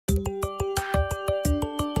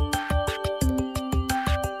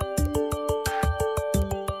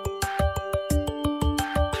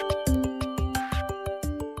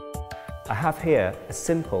have here a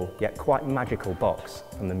simple yet quite magical box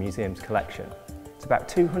from the museum's collection. It's about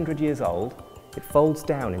 200 years old, it folds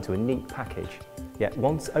down into a neat package, yet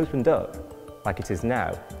once opened up, like it is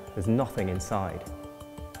now, there's nothing inside.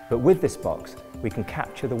 But with this box, we can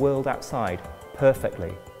capture the world outside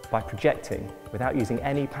perfectly by projecting, without using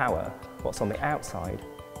any power, what's on the outside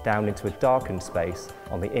down into a darkened space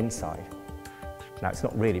on the inside. Now, it's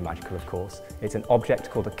not really magical, of course. It's an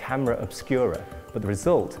object called a Camera Obscura, but the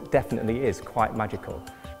result definitely is quite magical.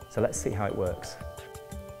 So let's see how it works.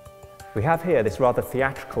 We have here this rather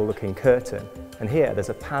theatrical looking curtain, and here there's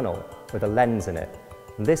a panel with a lens in it.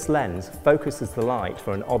 And this lens focuses the light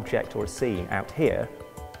for an object or a scene out here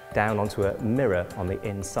down onto a mirror on the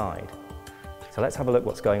inside. So let's have a look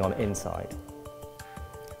what's going on inside.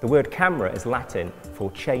 The word camera is Latin for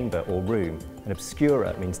chamber or room, and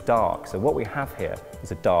obscura means dark, so what we have here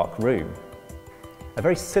is a dark room. A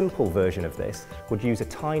very simple version of this would use a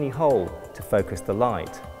tiny hole to focus the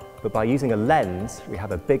light, but by using a lens we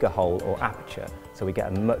have a bigger hole or aperture, so we get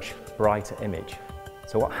a much brighter image.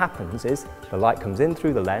 So what happens is the light comes in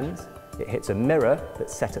through the lens, it hits a mirror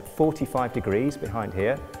that's set at 45 degrees behind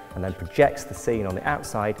here, and then projects the scene on the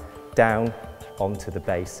outside down onto the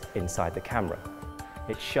base inside the camera.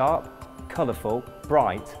 It's sharp, colourful,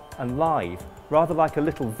 bright and live, rather like a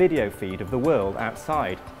little video feed of the world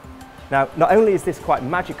outside. Now, not only is this quite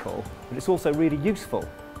magical, but it's also really useful,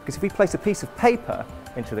 because if we place a piece of paper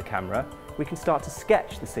into the camera, we can start to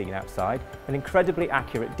sketch the scene outside in incredibly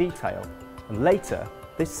accurate detail. And later,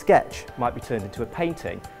 this sketch might be turned into a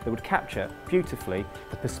painting that would capture beautifully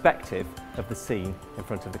the perspective of the scene in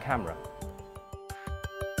front of the camera.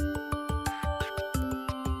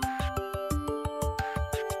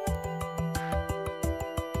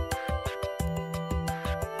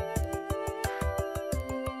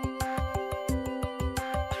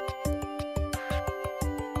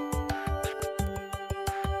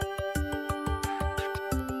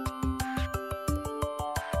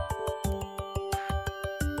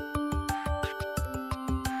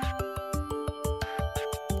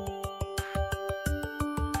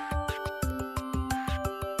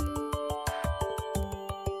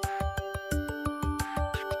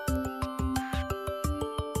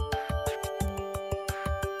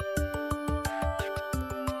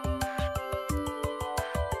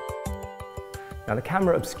 Now, the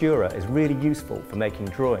Camera Obscura is really useful for making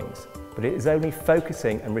drawings, but it is only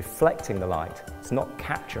focusing and reflecting the light. It's not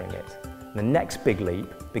capturing it. And the next big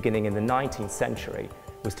leap, beginning in the 19th century,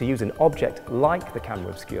 was to use an object like the Camera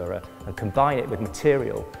Obscura and combine it with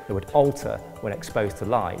material that would alter when exposed to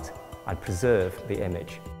light and preserve the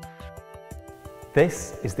image.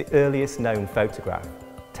 This is the earliest known photograph,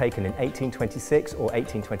 taken in 1826 or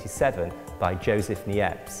 1827 by Joseph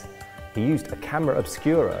Niepce. He used a Camera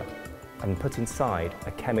Obscura and put inside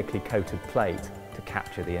a chemically coated plate to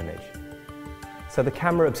capture the image. So the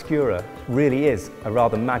Camera Obscura really is a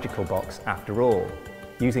rather magical box after all.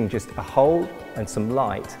 Using just a hole and some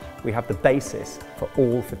light, we have the basis for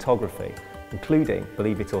all photography, including,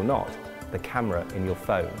 believe it or not, the camera in your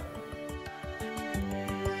phone.